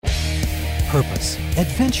purpose,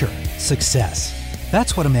 adventure, success.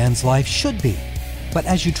 That's what a man's life should be. But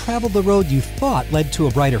as you traveled the road you thought led to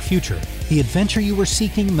a brighter future, the adventure you were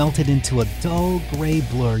seeking melted into a dull, gray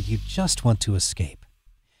blur you just want to escape.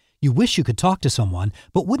 You wish you could talk to someone,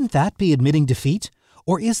 but wouldn't that be admitting defeat?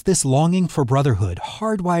 Or is this longing for brotherhood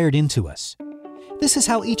hardwired into us? This is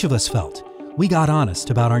how each of us felt. We got honest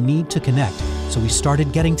about our need to connect, so we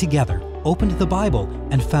started getting together, opened the Bible,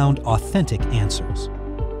 and found authentic answers.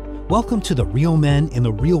 Welcome to the Real Men in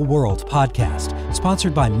the Real World podcast,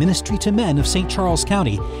 sponsored by Ministry to Men of St. Charles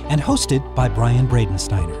County and hosted by Brian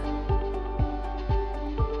Bradensteiner.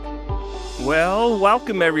 Well,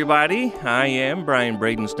 welcome everybody. I am Brian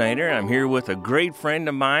Bradensteiner. I'm here with a great friend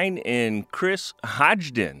of mine in Chris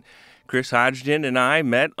Hodgdon. Chris Hodgdon and I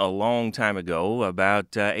met a long time ago,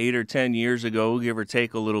 about 8 or 10 years ago, give or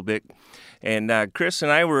take a little bit. And Chris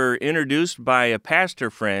and I were introduced by a pastor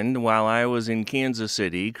friend while I was in Kansas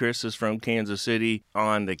City. Chris is from Kansas City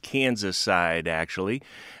on the Kansas side, actually.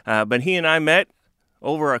 But he and I met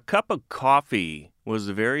over a cup of coffee was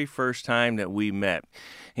the very first time that we met.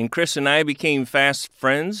 And Chris and I became fast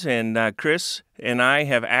friends, and Chris and I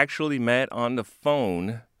have actually met on the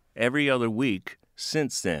phone every other week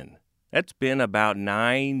since then. That's been about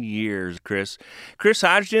 9 years, Chris. Chris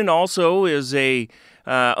Hodgdon also is a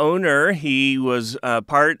owner. He was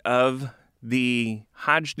part of the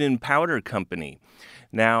Hodgdon Powder Company.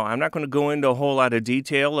 Now, I'm not going to go into a whole lot of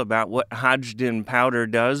detail about what Hodgdon Powder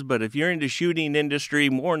does, but if you're in the shooting industry,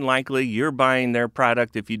 more than likely you're buying their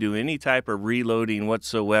product if you do any type of reloading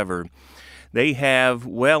whatsoever. They have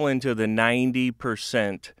well into the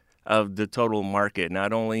 90% of the total market,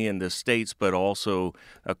 not only in the States, but also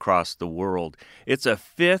across the world. It's a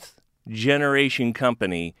fifth-generation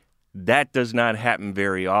company. That does not happen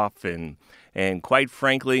very often. And quite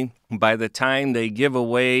frankly, by the time they give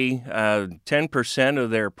away 10%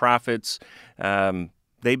 of their profits,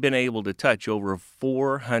 they've been able to touch over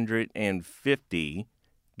 450,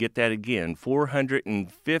 get that again,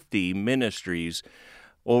 450 ministries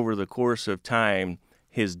over the course of time.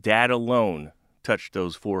 His dad alone touched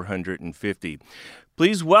those 450.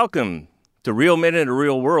 Please welcome to Real Men in the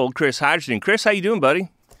Real World, Chris Hodgdon. Chris, how you doing, buddy?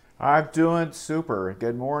 I'm doing super.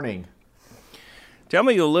 Good morning. Tell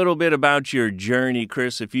me a little bit about your journey,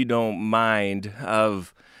 Chris, if you don't mind,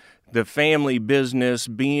 of the family business,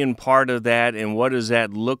 being part of that, and what does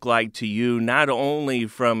that look like to you, not only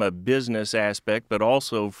from a business aspect, but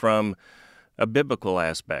also from a biblical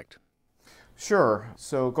aspect? Sure.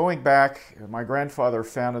 So going back, my grandfather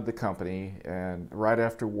founded the company, and right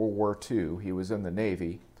after World War II, he was in the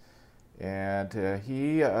Navy, and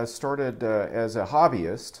he started as a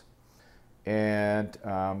hobbyist, and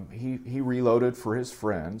he reloaded for his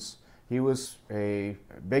friends. He was a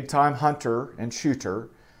big-time hunter and shooter,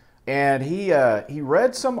 and he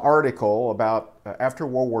read some article about after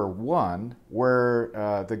World War I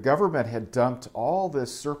where the government had dumped all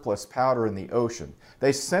this surplus powder in the ocean.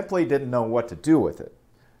 They simply didn't know what to do with it.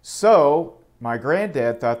 So my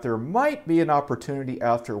granddad thought there might be an opportunity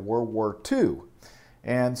after World War II,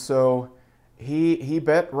 and so he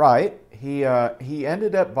bet right. He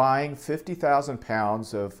ended up buying 50,000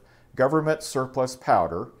 pounds of government surplus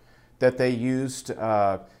powder that they used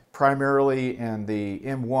primarily in the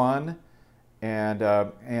M1 and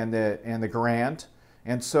the Grant.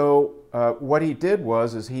 And so what he did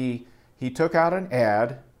was he took out an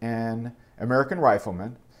ad in American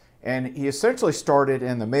Rifleman, and he essentially started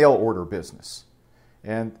in the mail order business.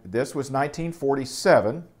 And this was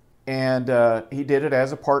 1947, and he did it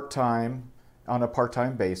as a part-time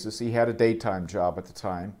basis. He had a daytime job at the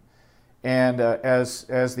time. And as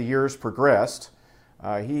the years progressed,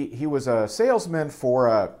 he was a salesman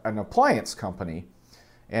for an appliance company,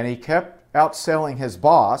 and he kept outselling his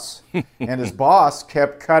boss, and his boss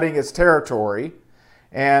kept cutting his territory.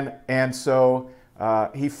 And so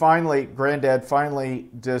Granddad finally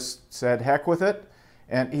just said, heck with it.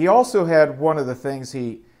 And he also had one of the things,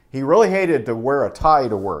 he really hated to wear a tie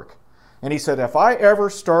to work. And he said, if I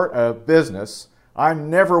ever start a business,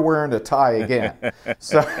 I'm never wearing a tie again.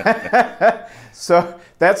 So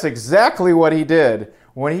that's exactly what he did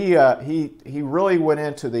when he really went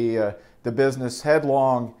into the business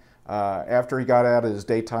headlong after he got out of his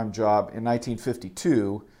daytime job in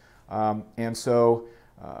 1952. And so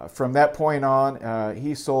from that point on,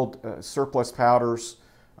 he sold surplus powders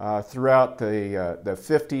throughout the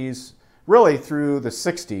 50s, really through the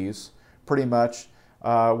 60s, pretty much.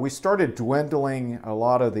 We started dwindling a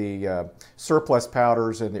lot of the surplus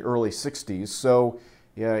powders in the early 60s, so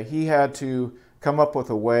he had to come up with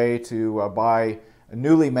a way to buy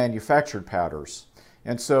newly manufactured powders.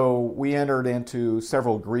 And so we entered into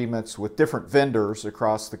several agreements with different vendors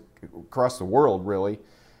across the world, really.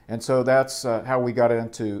 And so that's how we got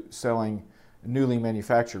into selling newly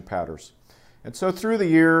manufactured powders. And so through the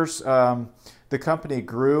years, the company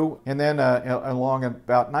grew. And then along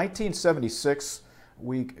about 1976,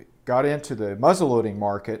 we got into the muzzleloading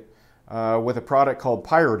market with a product called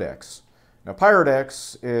Pyrodex. Now,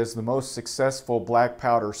 Pyrodex is the most successful black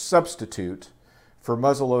powder substitute for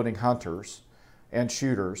muzzleloading hunters and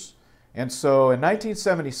shooters. And so in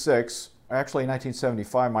 1976, actually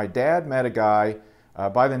 1975, my dad met a guy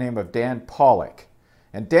by the name of Dan Pollock.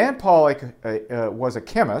 And Dan Pollock was a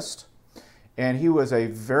chemist, and he was a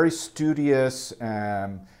very studious,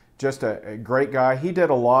 just a great guy. He did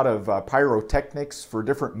a lot of pyrotechnics for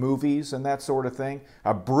different movies and that sort of thing.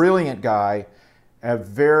 A brilliant guy, a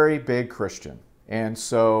very big Christian. And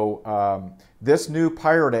so this new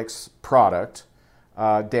Pyrodex product,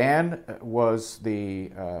 Dan was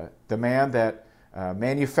the man that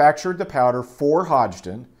manufactured the powder for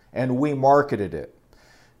Hodgdon, and we marketed it.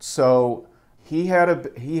 So he had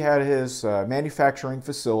his manufacturing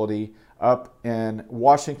facility up in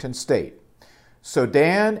Washington State. So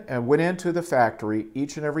Dan went into the factory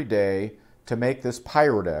each and every day to make this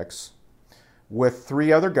Pyrodex with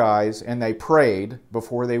 3 other guys, and they prayed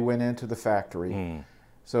before they went into the factory.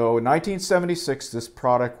 So in 1976, this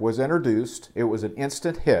product was introduced. It was an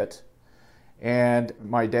instant hit, and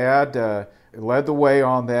my dad led the way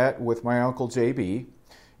on that with my uncle JB.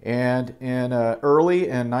 And early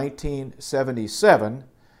in 1977,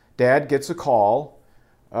 Dad gets a call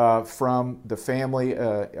from the family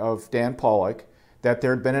of Dan Pollock that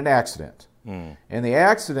there had been an accident. And the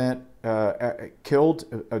accident killed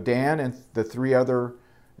Dan and the 3 other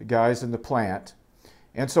guys in the plant.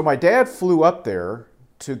 And so my dad flew up there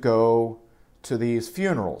to go to these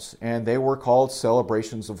funerals, and they were called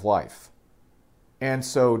celebrations of life. And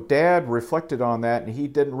so Dad reflected on that, and he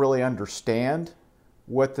didn't really understand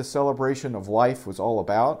what the celebration of life was all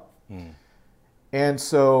about. And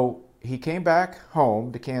so he came back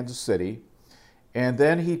home to Kansas City, and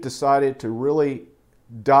then he decided to really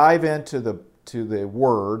dive into the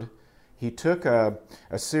Word. He took a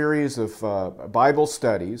series of Bible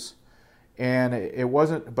studies, and it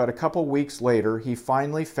wasn't but a couple weeks later he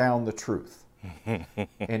finally found the truth.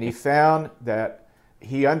 And he found that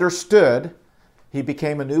he understood. He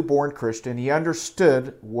became a newborn Christian. He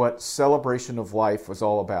understood what celebration of life was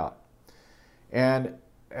all about. And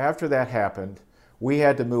after that happened, we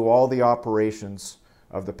had to move all the operations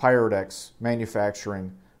of the Pyrodex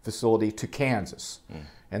manufacturing facility to Kansas.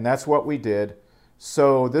 And that's what we did.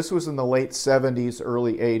 So this was in the late 70s,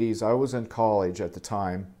 early 80s. I was in college at the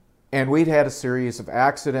time. And we'd had a series of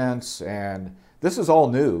accidents, and this is all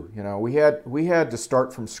new. You know, we had to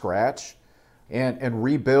start from scratch and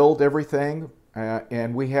rebuild everything.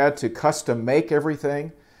 And we had to custom make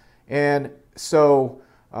everything. And so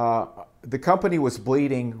the company was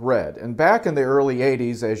bleeding red. And back in the early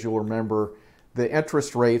 80s, as you'll remember, the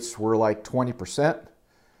interest rates were like 20%.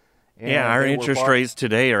 Yeah, our interest rates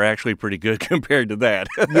today are actually pretty good compared to that.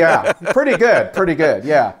 Yeah, pretty good,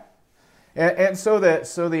 yeah. And so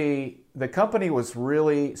the company was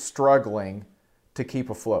really struggling to keep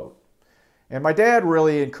afloat. And my dad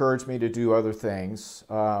really encouraged me to do other things.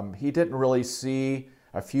 He didn't really see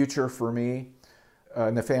a future for me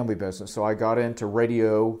in the family business, so I got into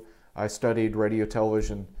radio. I studied radio,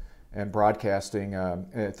 television, and broadcasting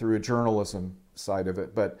through a journalism side of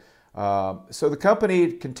it. But so the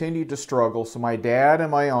company continued to struggle. So my dad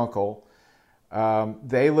and my uncle,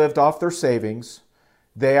 they lived off their savings.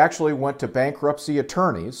 They actually went to bankruptcy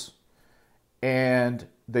attorneys, and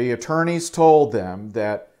the attorneys told them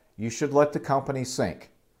that you should let the company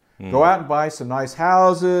sink. Go out and buy some nice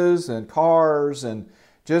houses and cars and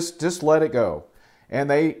just let it go. And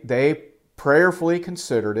they prayerfully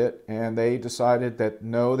considered it, and they decided that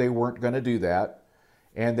no, they weren't going to do that,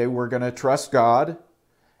 and they were going to trust God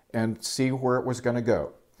and see where it was going to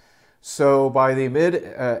go. So by the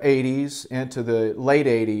mid-80s into the late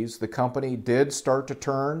 80s, the company did start to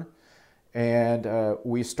turn, and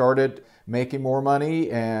we started making more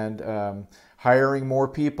money and hiring more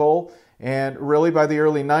people. And really by the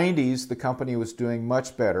early 90s, the company was doing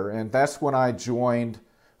much better, and that's when I joined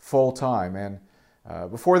full-time. And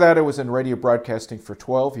before that, I was in radio broadcasting for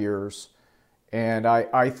 12 years, and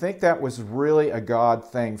I think that was really a God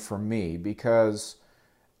thing for me, because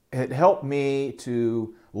it helped me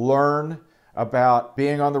to learn about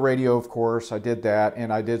being on the radio. Of course, I did that,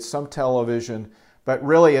 and I did some television, but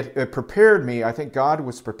really it prepared me. I think God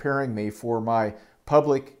was preparing me for my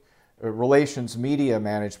public relations media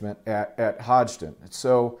management at Hodgdon.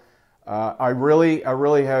 So I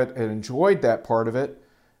really had enjoyed that part of it.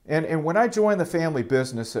 And when I joined the family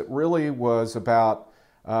business, it really was about,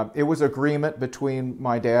 it was agreement between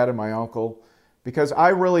my dad and my uncle, because I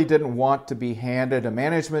really didn't want to be handed a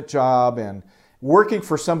management job. And working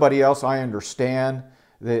for somebody else, I understand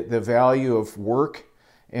the value of work.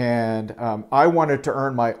 And I wanted to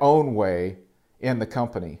earn my own way in the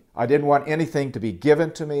company. I didn't want anything to be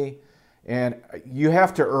given to me. And you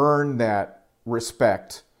have to earn that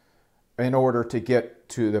respect in order to get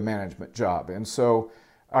to the management job. And so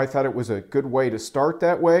I thought it was a good way to start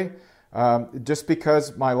that way. Just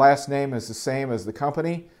because my last name is the same as the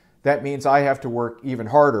company, that means I have to work even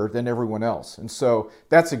harder than everyone else. And so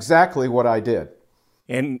that's exactly what I did.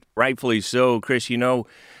 And rightfully so, Chris.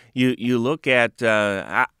 You look at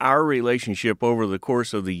our relationship over the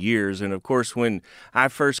course of the years, and of course, when I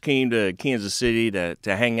first came to Kansas City to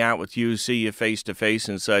hang out with you, see you face to face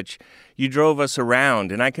and such, you drove us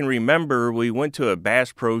around, and I can remember we went to a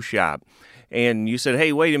Bass Pro Shop, and you said,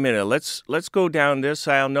 "Hey, wait a minute, let's go down this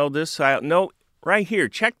aisle, no, this aisle, no, right here,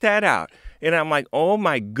 check that out." And I'm like, "Oh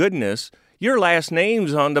my goodness, your last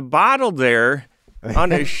name's on the bottle there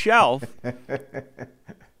on a shelf."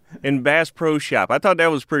 In Bass Pro Shop. I thought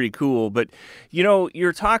that was pretty cool. But,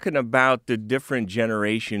 you're talking about the different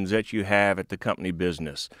generations that you have at the company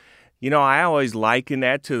business. I always liken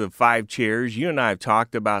that to the 5 chairs. You and I have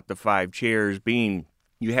talked about the 5 chairs being,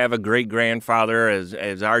 you have a great-grandfather,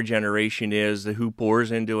 as our generation is, who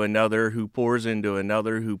pours into another, who pours into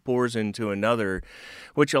another, who pours into another,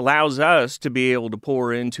 which allows us to be able to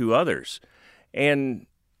pour into others. And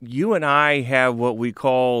you and I have what we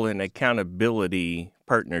call an accountability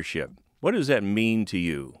partnership. What does that mean to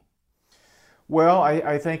you? Well,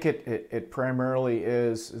 I think it primarily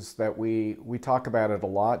is that we talk about it a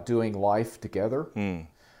lot, doing life together.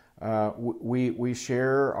 We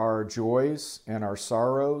share our joys and our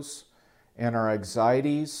sorrows and our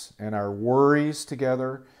anxieties and our worries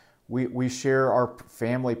together. We share our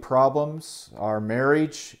family problems, our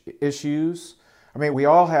marriage issues. I mean, we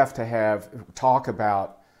all have to talk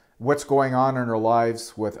about what's going on in our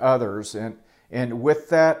lives with others. And with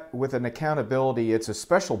that, with an accountability, it's a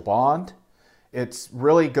special bond. It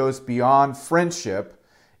really goes beyond friendship.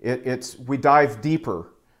 We dive deeper.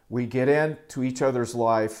 We get into each other's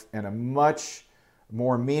life in a much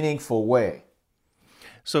more meaningful way.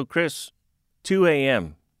 So, Chris, 2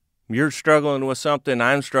 a.m., you're struggling with something,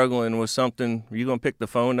 I'm struggling with something. Are you going to pick the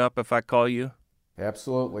phone up if I call you?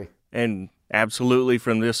 Absolutely. And absolutely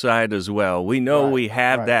from this side as well. We know we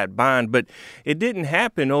have that bond, but it didn't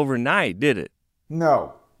happen overnight, did it?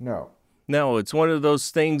 No. No, it's one of those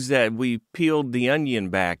things that we peeled the onion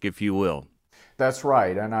back, if you will. That's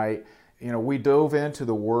right. And we dove into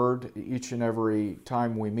the Word each and every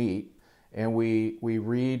time we meet, and we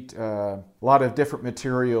read a lot of different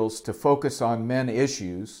materials to focus on men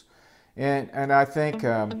issues. And I think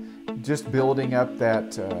just building up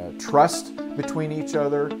that trust between each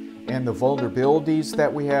other and the vulnerabilities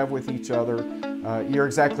that we have with each other, you're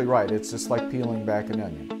exactly right. It's just like peeling back an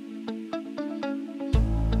onion.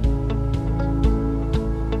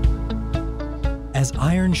 As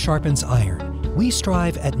iron sharpens iron, we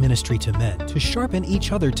strive at Ministry to Men to sharpen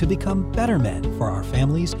each other to become better men for our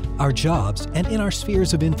families, our jobs, and in our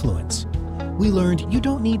spheres of influence. We learned you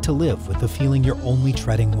don't need to live with the feeling you're only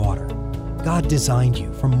treading water. God designed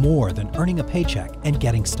you for more than earning a paycheck and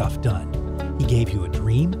getting stuff done. He gave you a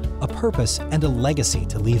dream, a purpose, and a legacy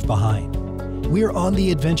to leave behind. We're on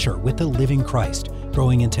the adventure with the living Christ,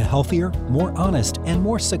 growing into healthier, more honest, and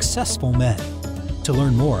more successful men. To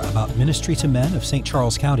learn more about Ministry to Men of St.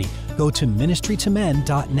 Charles County, go to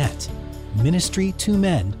ministrytomen.net.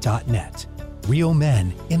 Ministrytomen.net. Real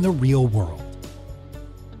men in the real world.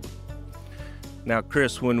 Now,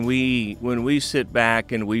 Chris, when we sit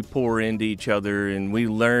back and we pour into each other and we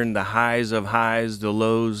learn the highs, the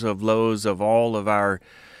lows of all of our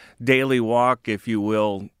daily walk, if you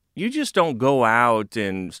will, you just don't go out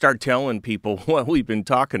and start telling people what we've been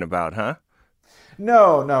talking about, huh?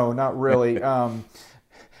 No, not really.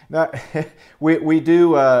 We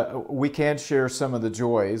do. We can share some of the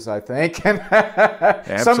joys, I think, and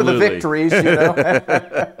some of the victories.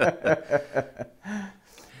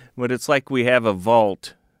 But it's like we have a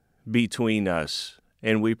vault between us,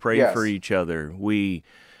 and we pray for each other. We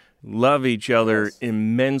love each other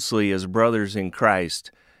immensely as brothers in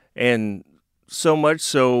Christ, and so much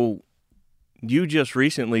so, you just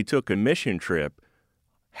recently took a mission trip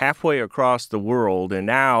halfway across the world, and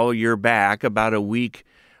now you're back about a week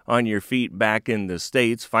on your feet back in the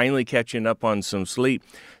States, finally catching up on some sleep.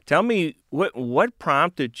 Tell me, what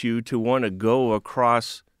prompted you to want to go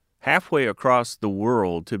halfway across the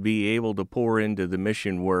world to be able to pour into the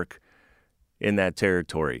mission work in that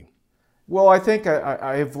territory? Well, I think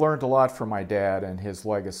I've learned a lot from my dad and his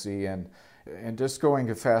legacy, and just going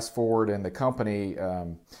to fast forward in the company,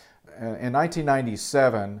 in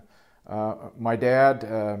 1997, my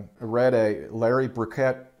dad read a Larry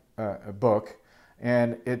Burkett book,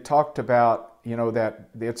 and it talked about, that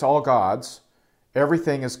it's all God's,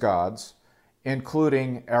 everything is God's,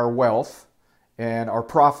 including our wealth and our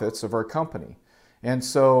profits of our company. And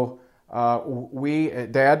so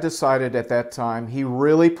Dad decided at that time, he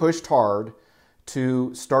really pushed hard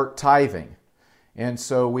to start tithing. And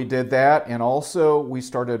so we did that, and also we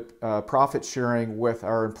started profit sharing with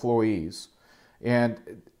our employees.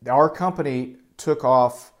 And our company took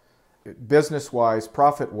off business-wise,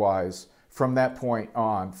 profit-wise, from that point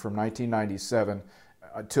on, from 1997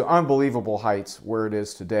 to unbelievable heights where it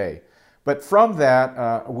is today. But from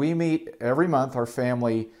that, we meet every month. Our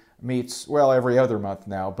family meets, well, every other month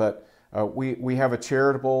now, but we have a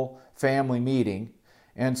charitable family meeting.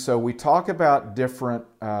 And so we talk about different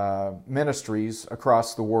ministries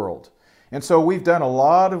across the world. And so we've done a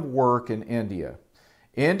lot of work in India.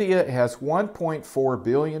 India has 1.4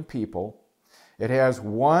 billion people. It has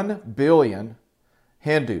 1 billion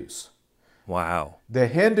Hindus. Wow. The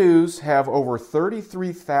Hindus have over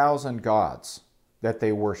 33,000 gods that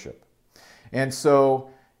they worship. And so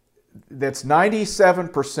that's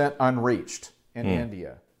 97% unreached in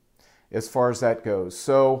India as far as that goes.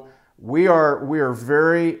 So we are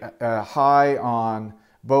very high on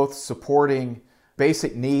both supporting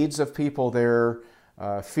basic needs of people there,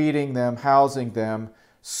 feeding them, housing them,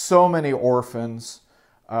 so many orphans,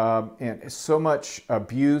 and so much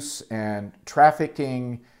abuse and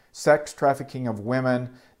trafficking, sex trafficking of women.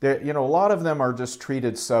 That, a lot of them are just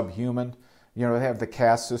treated subhuman. They have the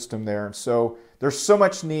caste system there. And so there's so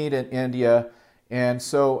much need in India. And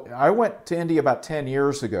so I went to India about 10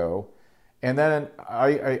 years ago. And then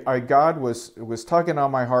God was tugging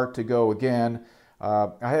on my heart to go again.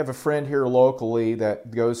 I have a friend here locally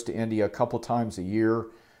that goes to India a couple times a year.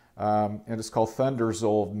 And it's called Thunder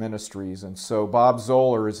Zoll Ministries. And so Bob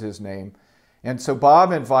Zoller is his name. And so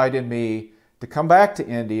Bob invited me to come back to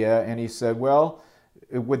India. And he said, well,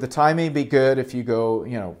 would the timing be good if you go,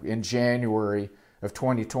 in January of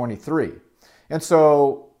 2023? And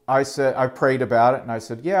so I prayed about it, and I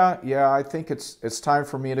said, yeah, I think it's time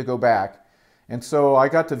for me to go back. And so I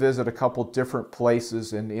got to visit a couple different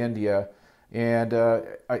places in India, and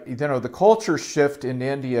the culture shift in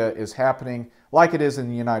India is happening like it is in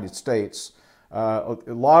the United States. A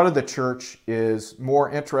lot of the church is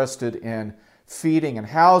more interested in feeding and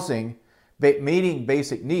housing, meeting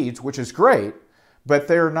basic needs, which is great, but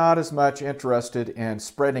they're not as much interested in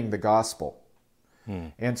spreading the gospel.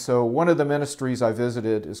 And so one of the ministries I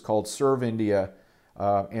visited is called Serve India,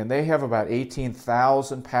 and they have about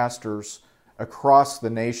 18,000 pastors across the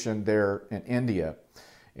nation there in India.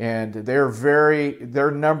 And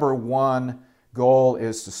their number one goal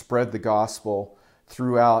is to spread the gospel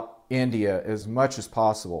throughout India as much as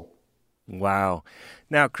possible. Wow.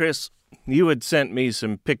 Now, Chris, you had sent me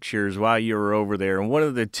some pictures while you were over there, and one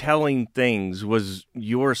of the telling things was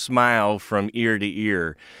your smile from ear to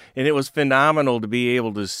ear. And it was phenomenal to be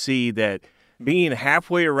able to see that being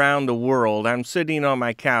halfway around the world, I'm sitting on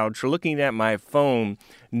my couch looking at my phone,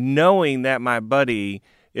 knowing that my buddy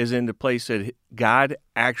is in the place that God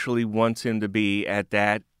actually wants him to be at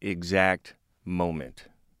that exact moment.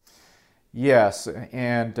 Yes,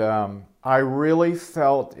 and I really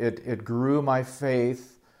felt it grew my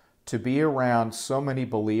faith to be around so many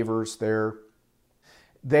believers there.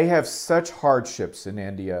 They have such hardships in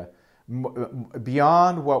India,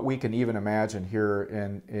 beyond what we can even imagine here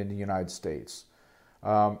in the United States.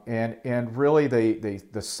 And really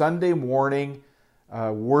the Sunday morning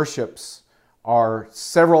worships are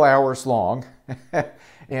several hours long,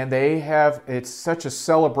 and it's such a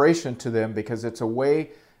celebration to them because it's a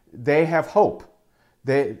way they have hope.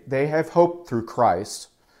 They have hope through Christ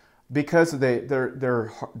because of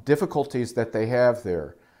their difficulties that they have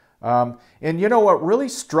there. And what really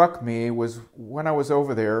struck me was when I was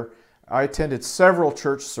over there, I attended several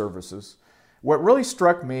church services. What really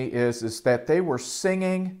struck me is that they were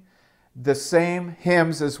singing the same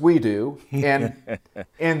hymns as we do in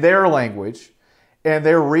their language, and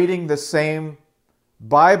they're reading the same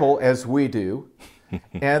Bible as we do,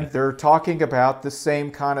 and they're talking about the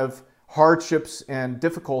same kind of hardships and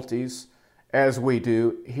difficulties as we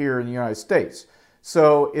do here in the United States.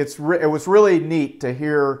 So it was really neat to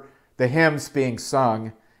hear the hymns being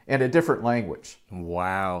sung in a different language.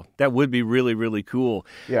 Wow. That would be really, really cool.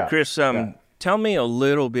 Yeah. Chris, tell me a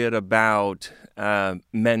little bit about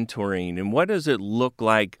mentoring, and what does it look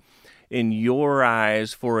like in your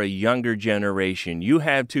eyes for a younger generation? You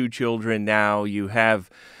have 2 children now. You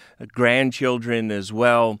have grandchildren as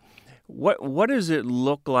well. What does it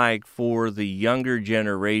look like for the younger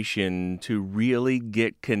generation to really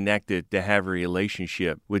get connected, to have a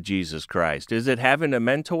relationship with Jesus Christ? Is it having a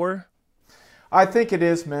mentor? I think it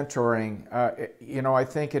is mentoring. I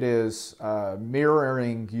think it is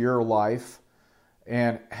mirroring your life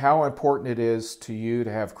and how important it is to you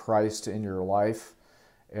to have Christ in your life.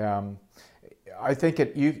 I think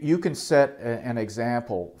you can set an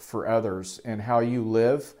example for others in how you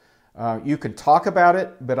live. You can talk about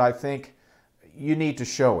it, but I think you need to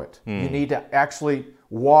show it. You need to actually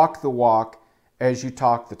walk the walk as you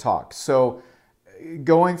talk the talk. So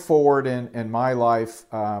going forward in my life,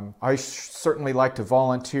 I certainly like to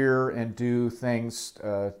volunteer and do things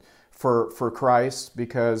for Christ,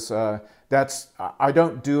 because I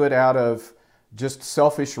don't do it out of just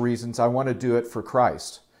selfish reasons. I want to do it for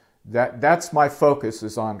Christ. That's my focus,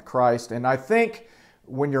 is on Christ. And I think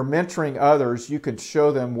when you're mentoring others, you can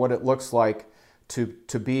show them what it looks like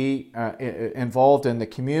to be involved in the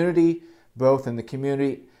community, both in the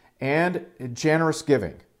community and generous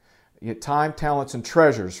giving. Time, talents, and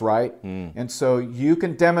treasures, right? And so you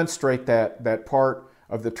can demonstrate that part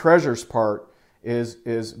of the treasures part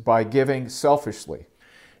is by giving selfishly.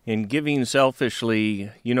 In giving selfishly,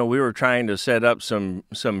 we were trying to set up some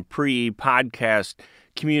pre-podcast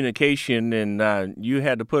communication, and you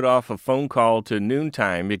had to put off a phone call to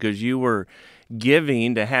noontime because you were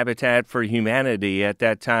giving to Habitat for Humanity at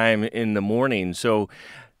that time in the morning. So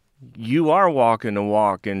you are walking the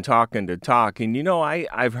walk and talking the talk. And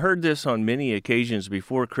I've heard this on many occasions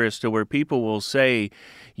before, Chris, to where people will say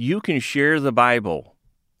you can share the Bible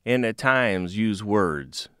and at times use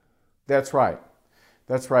words. That's right.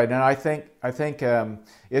 That's right. And I think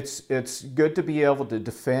it's good to be able to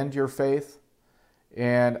defend your faith.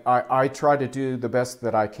 And I try to do the best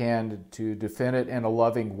that I can to defend it in a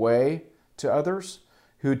loving way to others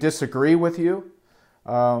who disagree with you.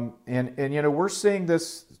 And we're seeing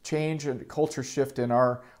this change and culture shift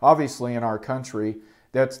obviously in our country.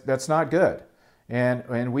 That's not good.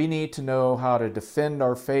 And we need to know how to defend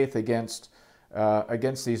our faith against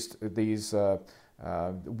these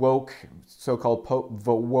woke, so-called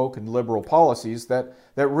woke and liberal policies that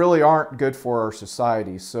really aren't good for our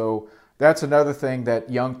society. So that's another thing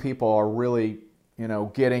that young people are really,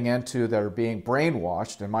 getting into, that are being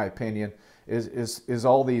brainwashed, in my opinion, is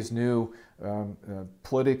all these new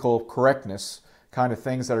political correctness kind of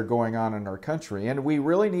things that are going on in our country. And we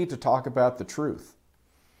really need to talk about the truth.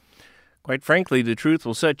 Quite frankly, the truth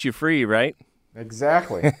will set you free, right?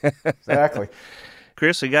 Exactly. Exactly.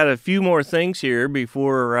 Chris, I got a few more things here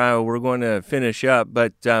before we're going to finish up,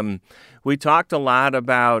 but we talked a lot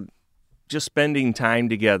about just spending time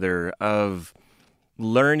together, of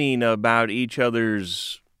learning about each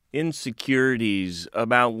other's insecurities,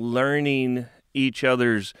 about learning each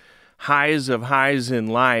other's highs in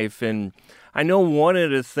life. And I know one of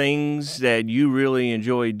the things that you really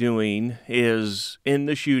enjoy doing is in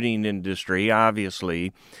the shooting industry,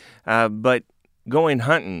 obviously, but going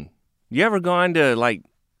hunting. You ever gone to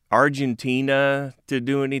Argentina to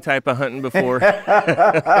do any type of hunting before?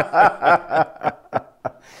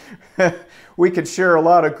 We could share a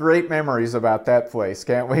lot of great memories about that place,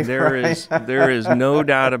 can't we? There is no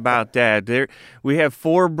doubt about that. We have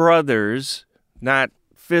 4 brothers, not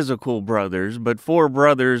physical brothers, but 4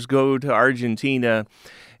 brothers go to Argentina,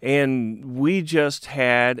 and we just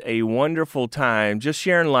had a wonderful time just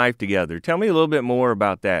sharing life together. Tell me a little bit more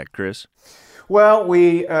about that, Chris. Well,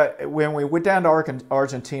 when we went down to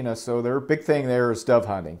Argentina, so their big thing there is dove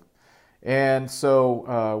hunting. And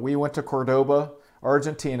so we went to Cordoba,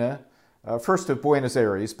 Argentina, first to Buenos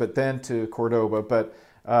Aires, but then to Cordoba. But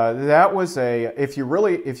that was if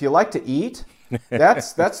you like to eat,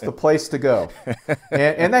 that's the place to go.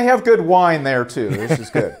 And they have good wine there too, which is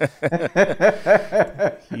good.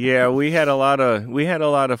 Yeah, we had a lot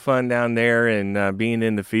of fun down there, and being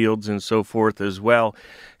in the fields and so forth as well.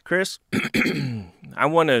 Chris, I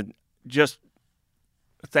want to just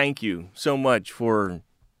thank you so much for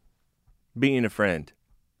being a friend.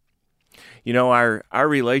 Our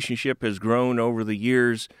relationship has grown over the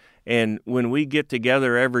years, and when we get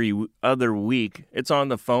together every other week, it's on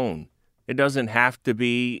the phone. It doesn't have to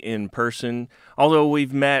be in person, although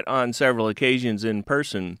we've met on several occasions in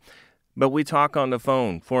person, but we talk on the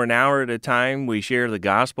phone for an hour at a time. We share the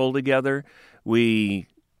gospel together. We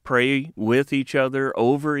pray with each other,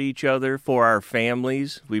 over each other, for our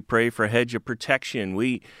families. We pray for a hedge of protection.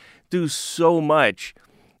 We do so much.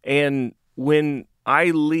 And when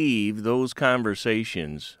I leave those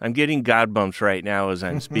conversations, I'm getting God bumps right now as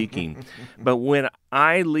I'm speaking, but when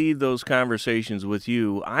I leave those conversations with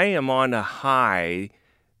you, I am on a high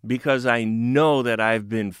because I know that I've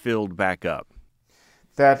been filled back up.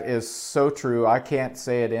 That is so true. I can't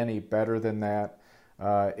say it any better than that.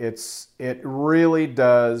 It really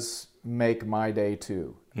does make my day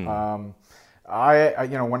too. When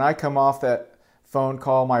I come off that phone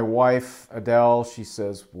call, my wife, Adele, she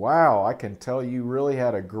says, "Wow, I can tell you really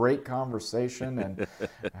had a great conversation. And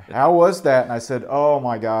how was that?" And I said, "Oh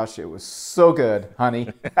my gosh, it was so good,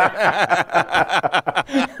 honey."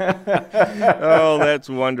 Oh, that's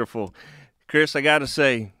wonderful. Chris, I got to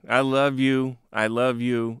say, I love you, and I love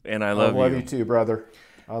you. I love you too, brother.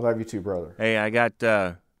 I love you too, brother. Hey, I got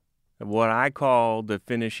what I call the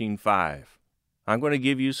finishing five. I'm going to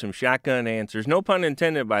give you some shotgun answers. No pun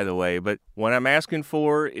intended, by the way, but what I'm asking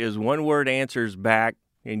for is one-word answers back,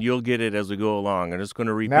 and you'll get it as we go along. I'm just going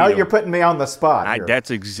to repeat Now them. You're putting me on the spot here.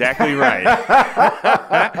 That's exactly right.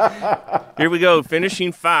 Here we go.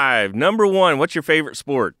 Finishing five. Number one, what's your favorite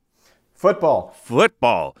sport? Football.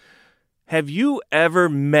 Football. Have you ever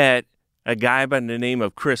met a guy by the name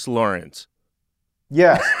of Chris Lawrence?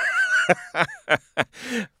 Yes.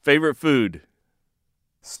 Favorite food?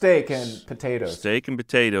 Steak and potatoes. Steak and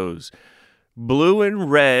potatoes. Blue and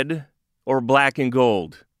red or black and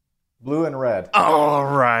gold? Blue and red. All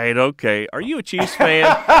right, okay. Are you a Chiefs fan?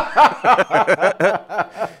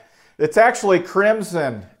 It's actually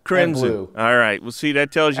crimson. Crimson. And blue. All right. Well, see,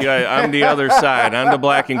 that tells you I'm the other side. I'm the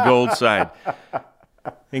black and gold side.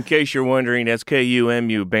 In case you're wondering, that's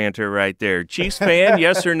KUMU banter right there. Chiefs fan,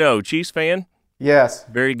 yes or no? Chiefs fan? Yes.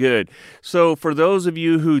 Very good. So for those of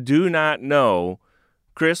you who do not know,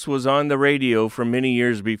 Chris was on the radio for many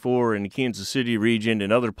years before in the Kansas City region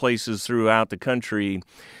and other places throughout the country.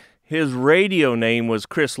 His radio name was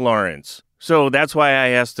Chris Lawrence. So that's why I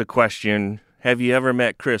asked the question, have you ever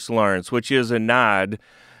met Chris Lawrence, which is a nod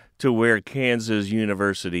to where Kansas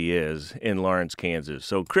University is in Lawrence, Kansas.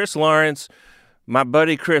 So Chris Lawrence, my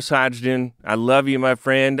buddy Chris Hodgdon, I love you, my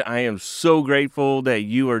friend. I am so grateful that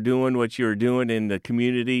you are doing what you're doing in the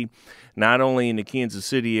community, not only in the Kansas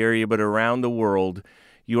City area, but around the world.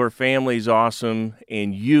 Your family's awesome,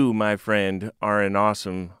 and you, my friend, are an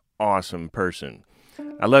awesome, awesome person.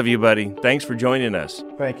 I love you, buddy. Thanks for joining us.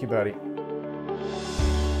 Thank you, buddy.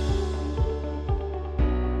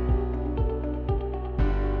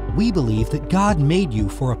 We believe that God made you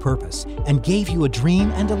for a purpose and gave you a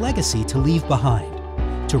dream and a legacy to leave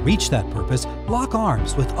behind. To reach that purpose, lock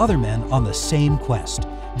arms with other men on the same quest.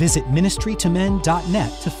 Visit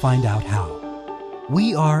ministrytomen.net to find out how.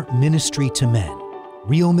 We are Ministry to Men,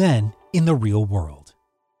 real men in the real world.